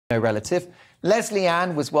No relative.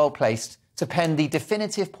 Lesley-Ann was well placed to pen the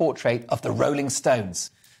definitive portrait of the Rolling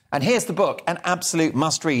Stones. And here's the book, an absolute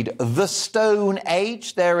must-read, The Stone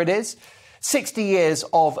Age. There it is. 60 years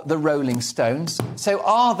of the Rolling Stones. So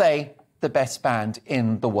are they the best band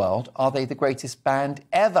in the world? Are they the greatest band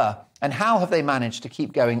ever? And how have they managed to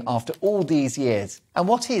keep going after all these years? And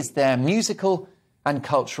what is their musical and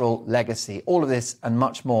cultural legacy? All of this and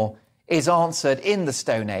much more is answered in The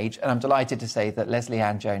Stone Age, and I'm delighted to say that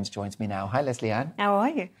Lesley-Ann Jones joins me now. Hi, Lesley-Ann. How are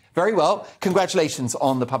you? Very well. Congratulations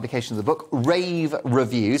on the publication of the book. Rave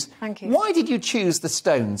reviews. Thank you. Why did you choose the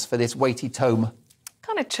Stones for this weighty tome?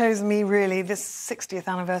 Kind of chose me, really. This 60th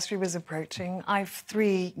anniversary was approaching. I've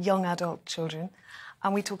 3 young adult children,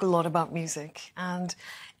 and we talk a lot about music. And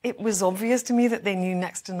it was obvious to me that they knew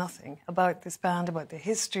next to nothing about this band, about the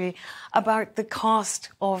history, about the cast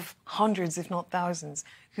of hundreds, if not thousands,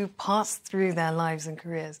 who passed through their lives and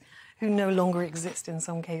careers, who no longer exist in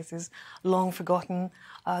some cases, long forgotten,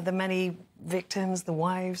 the many victims, the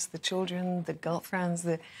wives, the children, the girlfriends,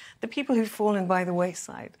 the people who've fallen by the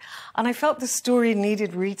wayside. And I felt the story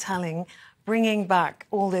needed retelling, bringing back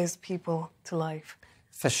all those people to life.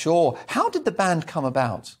 For sure. How did the band come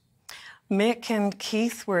about? Mick and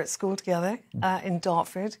Keith were at school together in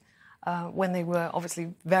Dartford when they were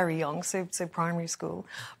obviously very young, so primary school.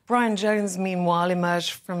 Brian Jones, meanwhile,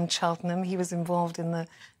 emerged from Cheltenham. He was involved in the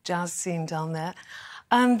jazz scene down there.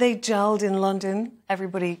 And they gelled in London.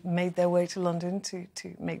 Everybody made their way to London to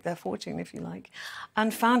make their fortune, if you like,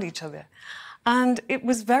 and found each other. And it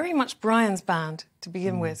was very much Brian's band to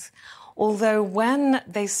begin with, although when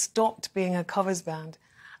they stopped being a covers band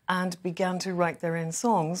and began to write their own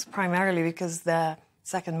songs, primarily because their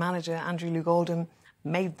second manager, Andrew Luke Oldham,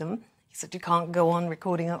 made them. He said, you can't go on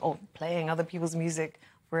recording or playing other people's music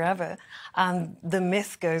forever. And the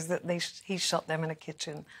myth goes that he shut them in a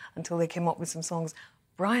kitchen until they came up with some songs.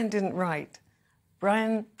 Brian didn't write.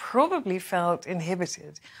 Brian probably felt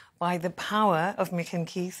inhibited by the power of Mick and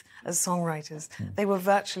Keith as songwriters. They were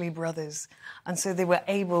virtually brothers. And so they were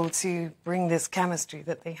able to bring this chemistry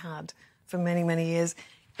that they had for many, many years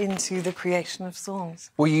into the creation of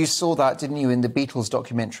songs. Well, you saw that, didn't you, in the Beatles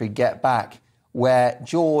documentary Get Back, where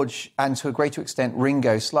George and to a greater extent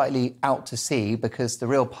Ringo slightly out to sea because the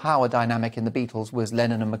real power dynamic in the Beatles was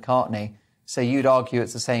Lennon and McCartney. So you'd argue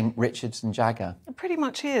it's the same Richards and Jagger. It pretty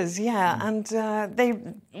much is, yeah.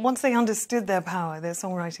 And once they understood their power, their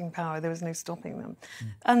songwriting power, there was no stopping them.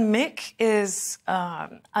 And Mick is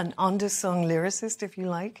an undersung lyricist, if you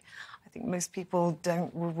like. I think most people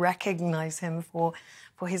don't recognise him for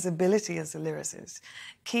his ability as a lyricist.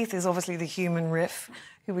 Keith is obviously the human riff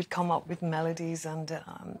who would come up with melodies and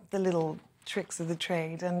the little tricks of the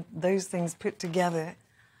trade, and those things put together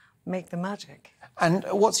make the magic. And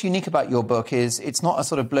what's unique about your book is it's not a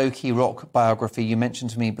sort of blokey rock biography. You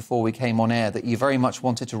mentioned to me before we came on air that you very much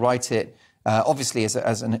wanted to write it, obviously as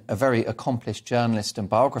a very accomplished journalist and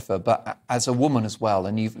biographer, but as a woman as well.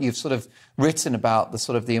 And you've sort of written about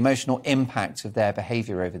the emotional impact of their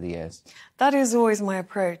behaviour over the years. That is always my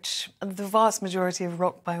approach. The vast majority of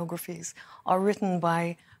rock biographies are written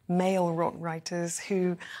by male rock writers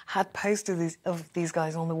who had posters of these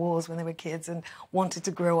guys on the walls when they were kids and wanted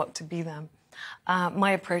to grow up to be them.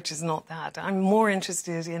 My approach is not that. I'm more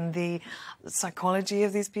interested in the psychology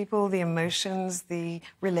of these people, the emotions, the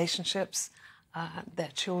relationships, their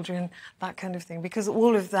children, that kind of thing, because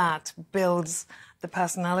all of that builds the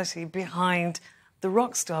personality behind the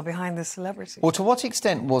rock star, behind the celebrity. Well, to what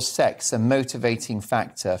extent was sex a motivating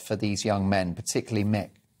factor for these young men, particularly Mick?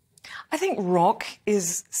 I think rock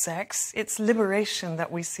is sex. It's liberation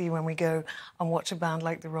that we see when we go and watch a band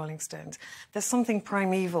like the Rolling Stones. There's something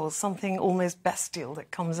primeval, something almost bestial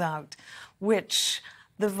that comes out, which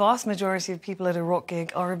the vast majority of people at a rock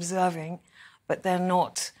gig are observing, but they're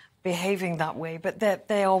not behaving that way. But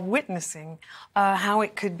they are witnessing how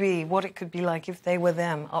it could be, what it could be like if they were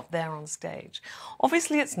them up there on stage.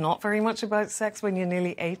 Obviously, it's not very much about sex when you're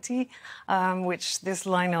nearly 80, which this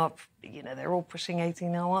lineup, you know, they're all pushing 80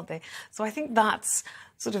 now, aren't they? So I think that's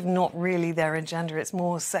sort of not really their agenda. It's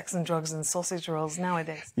more sex and drugs and sausage rolls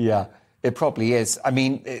nowadays. Yeah, it probably is. I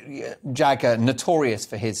mean, Jagger, notorious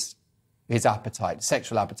for his appetite,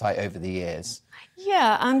 sexual appetite over the years.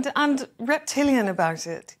 Yeah, and reptilian about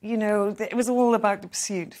it. You know, it was all about the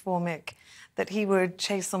pursuit for Mick, that he would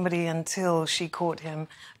chase somebody until she caught him,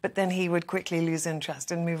 but then he would quickly lose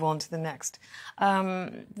interest and move on to the next.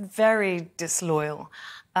 Very disloyal,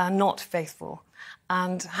 not faithful,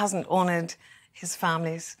 and hasn't honoured his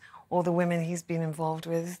families or the women he's been involved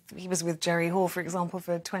with. He was with Jerry Hall, for example,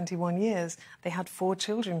 for 21 years. They had 4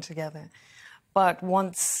 children together. But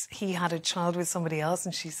once he had a child with somebody else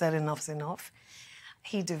and she said enough's enough,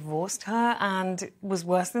 He divorced her, and it was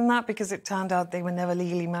worse than that because it turned out they were never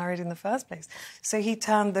legally married in the first place. So he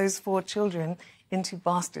turned those 4 children into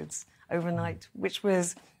bastards overnight, which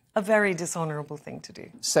was a very dishonourable thing to do.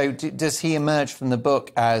 So does he emerge from the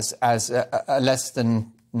book as a less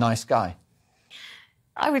than nice guy?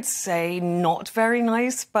 I would say not very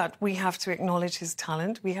nice, but we have to acknowledge his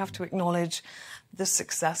talent. We have to acknowledge the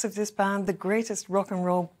success of this band, the greatest rock and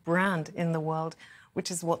roll brand in the world,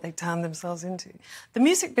 which is what they turned themselves into. The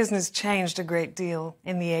music business changed a great deal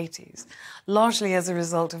in the 80s, largely as a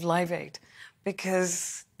result of Live Aid,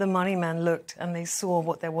 because the money men looked and they saw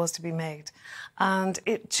what there was to be made. And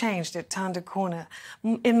it changed, it turned a corner,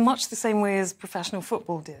 in much the same way as professional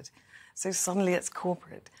football did. So suddenly it's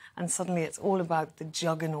corporate, and suddenly it's all about the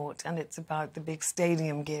juggernaut, and it's about the big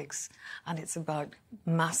stadium gigs, and it's about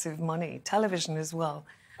massive money, television as well.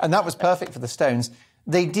 And that was perfect for the Stones.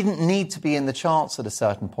 They didn't need to be in the charts at a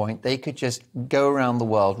certain point. They could just go around the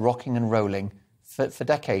world rocking and rolling for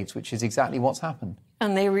decades, which is exactly what's happened.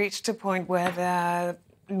 And they reached a point where their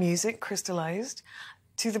music crystallised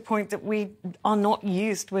to the point that we are not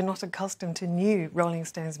used, we're not accustomed to new Rolling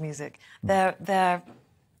Stones music. Their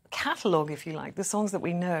catalogue, if you like, the songs that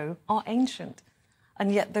we know, are ancient.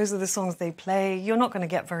 And yet those are the songs they play. You're not going to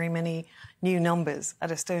get very many new numbers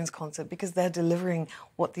at a Stones concert because they're delivering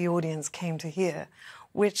what the audience came to hear,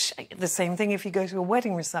 which, the same thing if you go to a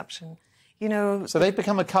wedding reception. You know, so they've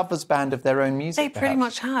become a covers band of their own music, They pretty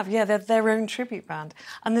much have, yeah. They're their own tribute band.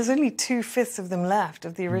 And there's only 2/5 of them left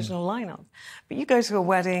of the original lineup. But you go to a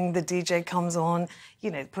wedding, the DJ comes on, you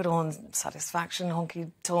know, put on Satisfaction, Honky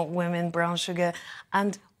Tonk Women, Brown Sugar,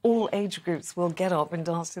 and all age groups will get up and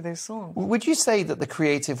dance to those songs. Would you say that the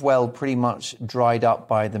creative well pretty much dried up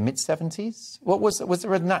by the mid-70s? Was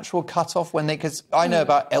there a natural cut-off when they... Because I know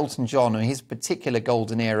about Elton John, and his particular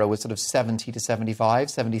golden era was sort of 70 to 75,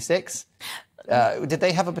 76. Did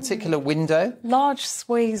they have a particular window? Large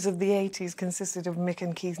swathes of the 80s consisted of Mick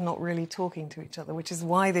and Keith not really talking to each other, which is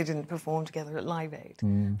why they didn't perform together at Live Aid.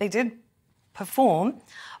 They did perform,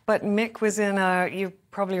 but Mick was in you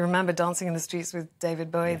probably remember Dancing in the Streets with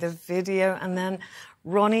David Bowie, the video, and then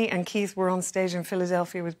Ronnie and Keith were on stage in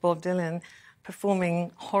Philadelphia with Bob Dylan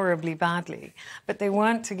performing horribly badly, but they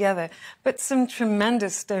weren't together. But some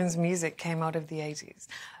tremendous Stones music came out of the 80s.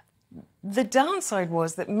 The downside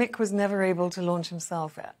was that Mick was never able to launch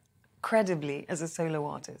himself credibly as a solo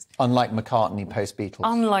artist. Unlike McCartney post-Beatles.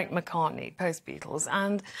 Unlike McCartney post-Beatles.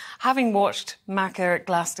 And having watched Macca at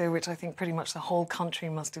Glasgow, which I think pretty much the whole country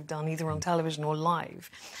must have done, either on television or live,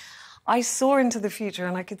 I saw into the future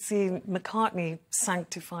and I could see McCartney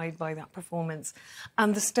sanctified by that performance.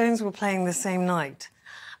 And the Stones were playing the same night.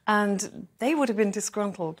 And they would have been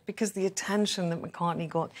disgruntled because the attention that McCartney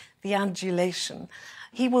got, the adulation,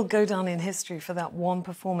 he will go down in history for that one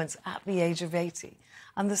performance at the age of 80.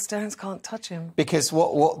 And the Stones can't touch him. Because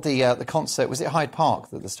what the concert, was it Hyde Park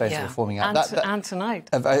that the Stones were performing at? And tonight.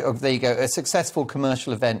 There you go, a successful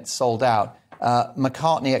commercial event sold out.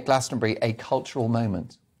 McCartney at Glastonbury, a cultural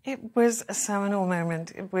moment. It was a seminal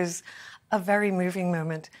moment. It was a very moving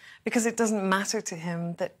moment because it doesn't matter to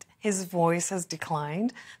him that his voice has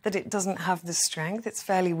declined, that it doesn't have the strength. It's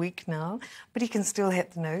fairly weak now, but he can still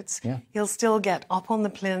hit the notes. Yeah. He'll still get up on the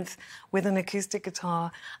plinth with an acoustic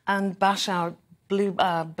guitar and bash out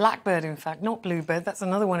Blackbird, in fact, not Bluebird. That's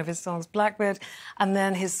another one of his songs, Blackbird. And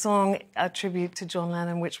then his song, a tribute to John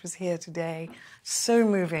Lennon, which was here today. So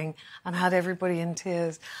moving and had everybody in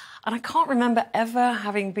tears. And I can't remember ever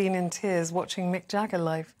having been in tears watching Mick Jagger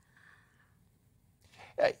live.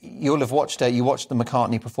 You'll have watched you watched the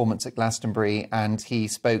McCartney performance at Glastonbury, and he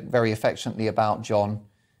spoke very affectionately about John,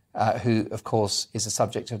 who, of course, is a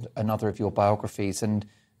subject of another of your biographies. And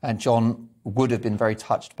John would have been very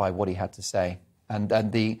touched by what he had to say. And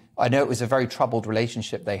I know it was a very troubled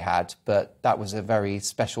relationship they had, but that was a very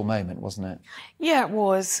special moment, wasn't it? Yeah, it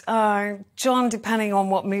was. John, depending on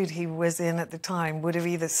what mood he was in at the time, would have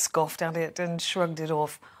either scoffed at it and shrugged it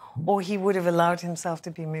off, or he would have allowed himself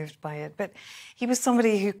to be moved by it. But he was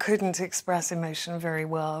somebody who couldn't express emotion very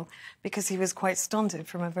well because he was quite stunted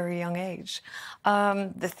from a very young age.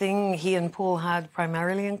 The thing he and Paul had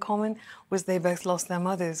primarily in common was they both lost their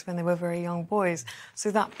mothers when they were very young boys.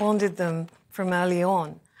 So that bonded them from early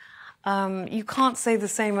on. You can't say the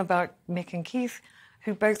same about Mick and Keith,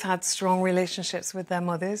 who both had strong relationships with their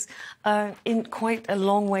mothers in quite a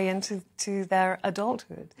long way into their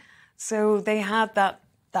adulthood. So they had that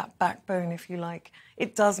backbone, if you like.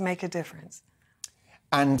 It does make a difference.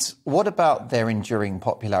 And what about their enduring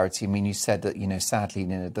popularity? I mean, you said that, sadly,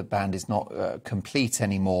 the band is not complete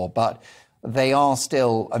anymore, but they are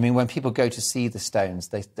still... I mean, when people go to see the Stones,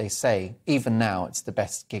 they say, even now, it's the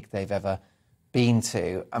best gig they've ever been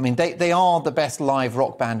to. I mean, they are the best live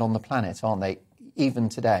rock band on the planet, aren't they, even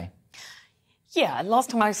today? Yeah,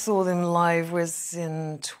 last time I saw them live was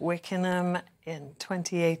in Twickenham in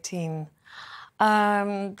 2018.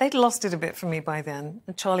 They'd lost it a bit for me by then.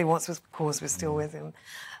 Charlie Watts, of course, was still with him.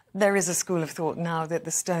 There is a school of thought now that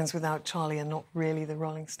the Stones without Charlie are not really the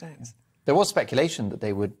Rolling Stones. There was speculation that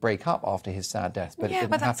they would break up after his sad death, but it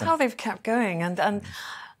didn't that's happen. how they've kept going. And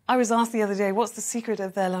I was asked the other day, what's the secret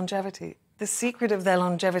of their longevity? The secret of their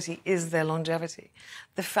longevity is their longevity.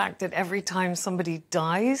 The fact that every time somebody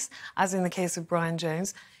dies, as in the case of Brian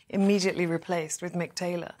Jones, immediately replaced with Mick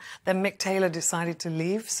Taylor. Then Mick Taylor decided to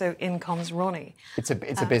leave, so in comes Ronnie. It's a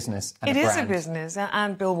business and It a is brand. a business.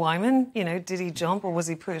 And Bill Wyman, did he jump or was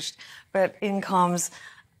he pushed? But in comes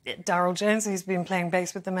Darryl Jones, who's been playing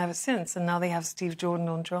bass with them ever since, and now they have Steve Jordan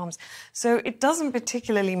on drums. So it doesn't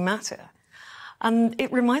particularly matter. And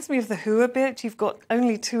it reminds me of The Who a bit. You've got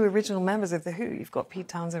only 2 original members of The Who. You've got Pete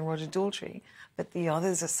Townsend and Roger Daltrey, but the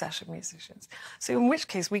others are session musicians. So in which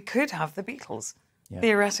case we could have the Beatles. Yeah.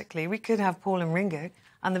 Theoretically, we could have Paul and Ringo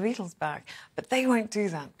and the Beatles back. But they won't do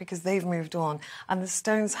that because they've moved on. And the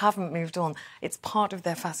Stones haven't moved on. It's part of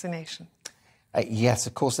their fascination. Yes,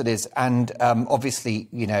 of course it is. And obviously,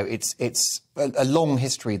 it's a long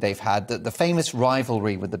history they've had. The famous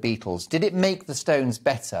rivalry with the Beatles, did it make the Stones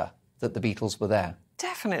better that the Beatles were there?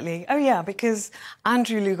 Definitely. Oh, yeah, because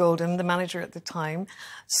Andrew Loog Oldham, the manager at the time,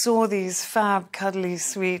 saw these fab, cuddly,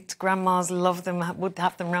 sweet, grandmas loved them, would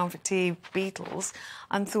have them round for tea, Beatles,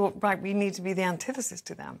 and thought, right, we need to be the antithesis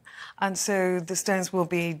to them. And so the Stones will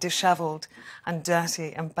be dishevelled and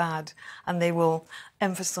dirty and bad, and they will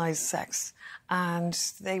emphasise sex. And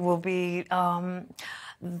they will be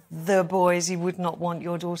the boys you would not want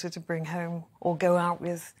your daughter to bring home or go out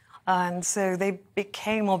with. And so they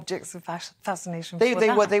became objects of fascination. They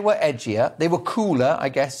were edgier, they were cooler, I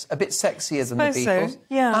guess, a bit sexier than the Beatles. So,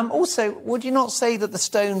 yeah. Also, would you not say that the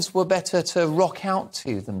Stones were better to rock out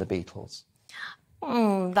to than the Beatles?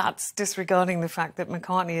 That's disregarding the fact that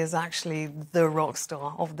McCartney is actually the rock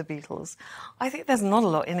star of the Beatles. I think there's not a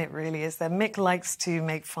lot in it, really, is there? Mick likes to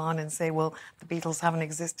make fun and say, well, the Beatles haven't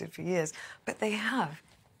existed for years. But they have,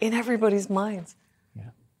 in everybody's minds.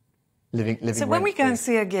 Living so when we go and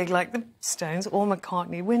see a gig like the Stones or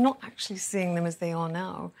McCartney, we're not actually seeing them as they are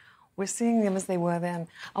now. We're seeing them as they were then.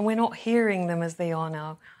 And we're not hearing them as they are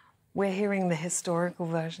now. We're hearing the historical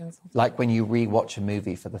versions. Like when you re-watch a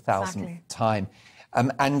movie for the 1,000th time.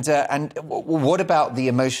 And what about the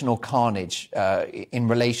emotional carnage in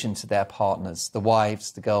relation to their partners, the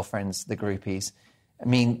wives, the girlfriends, the groupies? I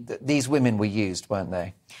mean, these women were used, weren't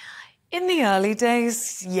they? In the early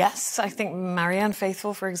days, yes. I think Marianne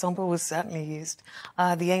Faithfull, for example, was certainly used.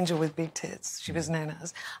 The angel with big tits, she was known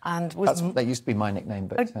as. And that used to be my nickname,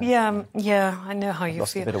 but... yeah, I know how you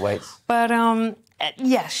lost feel. A bit of weight. But,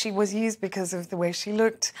 yes, she was used because of the way she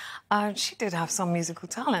looked. She did have some musical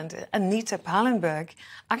talent. Anita Pallenberg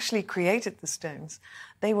actually created the Stones.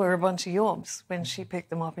 They were a bunch of yobs when she picked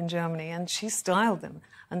them up in Germany, and she styled them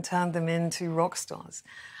and turned them into rock stars.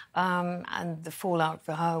 And the fallout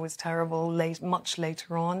for her was terrible much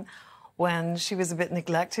later on when she was a bit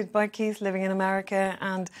neglected by Keith living in America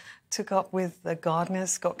and took up with the gardener,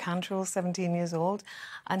 Scott Cantrell, 17 years old,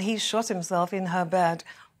 and he shot himself in her bed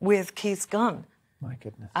with Keith's gun. My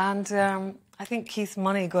goodness. And I think Keith's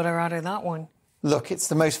money got her out of that one. Look, it's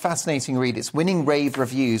the most fascinating read. It's winning rave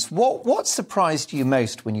reviews. What surprised you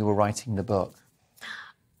most when you were writing the book?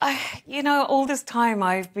 All this time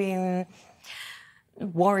I've been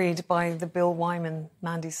worried by the Bill Wyman,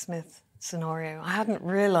 Mandy Smith scenario. I hadn't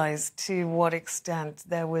realised to what extent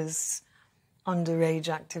there was underage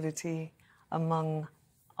activity among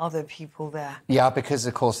other people there. Yeah, because,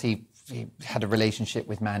 of course, he had a relationship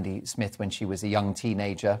with Mandy Smith when she was a young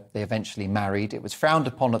teenager. They eventually married. It was frowned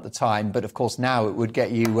upon at the time, but, of course, now it would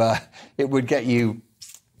get you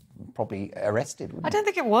probably arrested, wouldn't it? I don't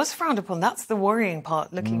think it was frowned upon. That's the worrying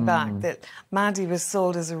part, looking back, that Mandy was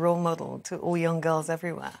sold as a role model to all young girls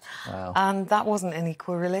everywhere. Wow. And that wasn't an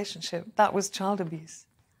equal relationship. That was child abuse.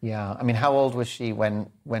 Yeah. I mean, how old was she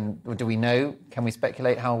when do we know? Can we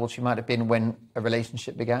speculate how old she might have been when a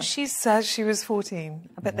relationship began? She says she was 14,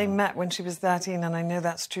 but they met when she was 13, and I know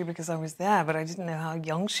that's true because I was there, but I didn't know how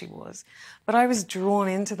young she was. But I was drawn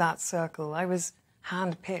into that circle. I was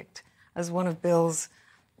handpicked as one of Bill's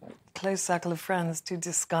close circle of friends to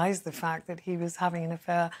disguise the fact that he was having an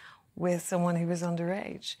affair with someone who was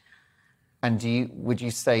underage. And would you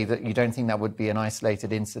say that you don't think that would be an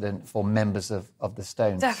isolated incident for members of the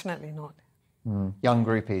Stones? Definitely not. Young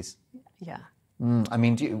groupies? Yeah. I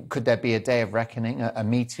mean, could there be a day of reckoning, a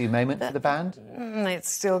Me Too moment for the band? It's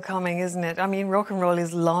still coming, isn't it? I mean, rock and roll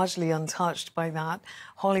is largely untouched by that.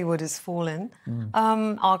 Hollywood has fallen.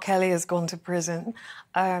 R. Kelly has gone to prison.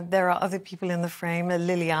 There are other people in the frame.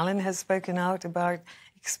 Lily Allen has spoken out about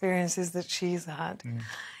experiences that she's had.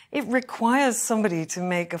 It requires somebody to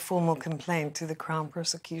make a formal complaint to the Crown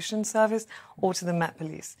Prosecution Service or to the Met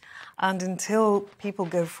Police. And until people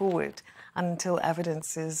go forward and until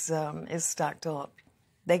evidence is stacked up,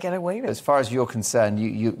 they get away with it. As far as you're concerned,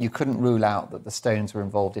 you couldn't rule out that the Stones were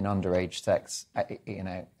involved in underage sex,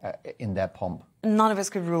 in their pomp? None of us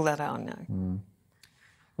could rule that out, no.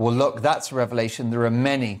 Well, look, that's a revelation. There are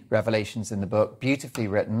many revelations in the book, beautifully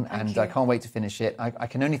written, and I can't wait to finish it. I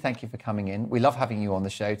can only thank you for coming in. We love having you on the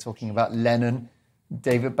show, talking about Lennon,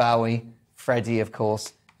 David Bowie, Freddie, of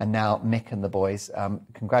course, and now Mick and the boys.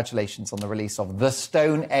 Congratulations on the release of The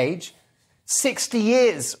Stone Age. 60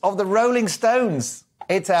 years of the Rolling Stones.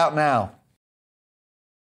 It's out now.